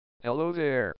Hello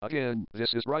there, again,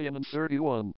 this is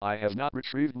Ryan31. I have not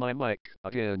retrieved my mic,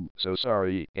 again, so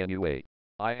sorry, anyway.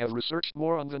 I have researched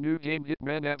more on the new game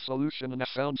Hitman Absolution and I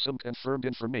found some confirmed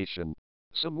information.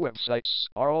 Some websites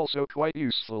are also quite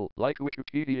useful, like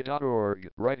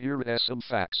Wikipedia.org, right here it has some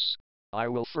facts. I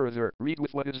will further read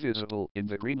with what is visible in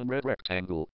the green and red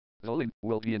rectangle. The link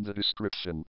will be in the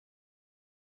description.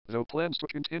 Though plans to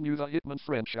continue the Hitman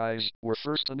franchise were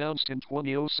first announced in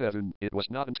 2007, it was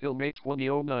not until May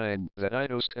 2009 that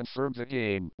Eidos confirmed the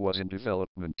game was in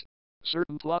development.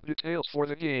 Certain plot details for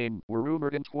the game were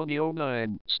rumored in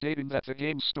 2009, stating that the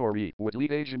game's story would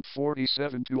lead Agent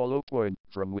 47 to a low point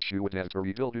from which he would have to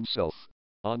rebuild himself.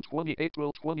 On 20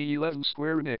 April 2011,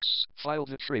 Square Enix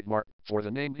filed a trademark for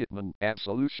the name Hitman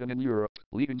Absolution in Europe,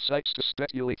 leading sites to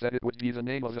speculate that it would be the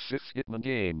name of the fifth Hitman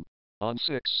game. On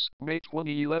 6 May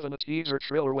 2011, a teaser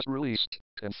trailer was released,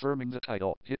 confirming the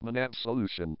title, Hitman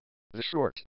Absolution. The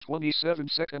short,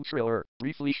 27-second trailer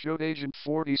briefly showed Agent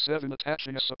 47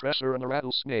 attaching a suppressor and a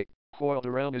rattlesnake coiled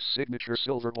around his signature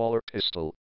silver ball or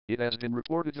pistol. It has been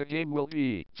reported the game will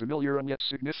be familiar and yet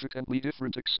significantly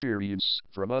different experience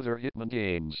from other Hitman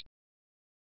games.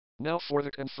 Now for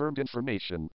the confirmed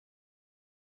information.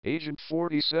 Agent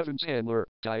 47's handler,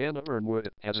 Diana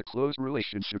Burnwood, has a close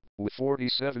relationship with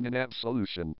 47 in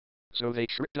Absolution. So they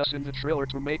tricked us in the trailer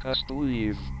to make us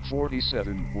believe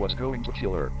 47 was going to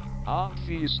kill her.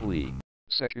 Obviously.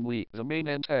 Secondly, the main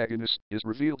antagonist is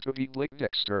revealed to be Blake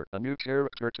Dexter, a new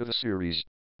character to the series.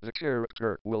 The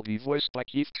character will be voiced by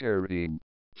Keith Carradine.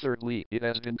 Thirdly, it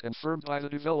has been confirmed by the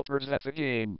developers that the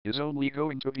game is only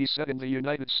going to be set in the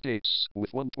United States,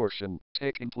 with one portion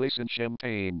taking place in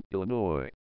Champaign, Illinois.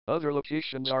 Other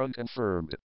locations are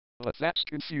unconfirmed. But that's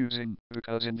confusing,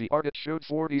 because in the art it showed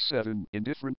 47 in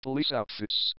different police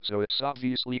outfits, so it's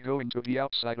obviously going to be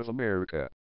outside of America.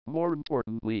 More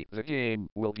importantly, the game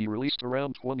will be released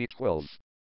around 2012.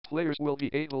 Players will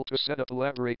be able to set up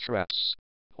elaborate traps.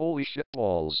 Holy shit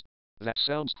balls. That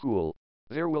sounds cool.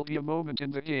 There will be a moment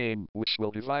in the game which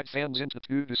will divide fans into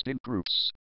two distinct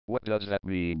groups. What does that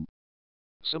mean?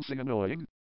 Something annoying?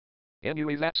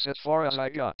 Anyway, that's as far as I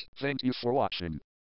got. Thank you for watching.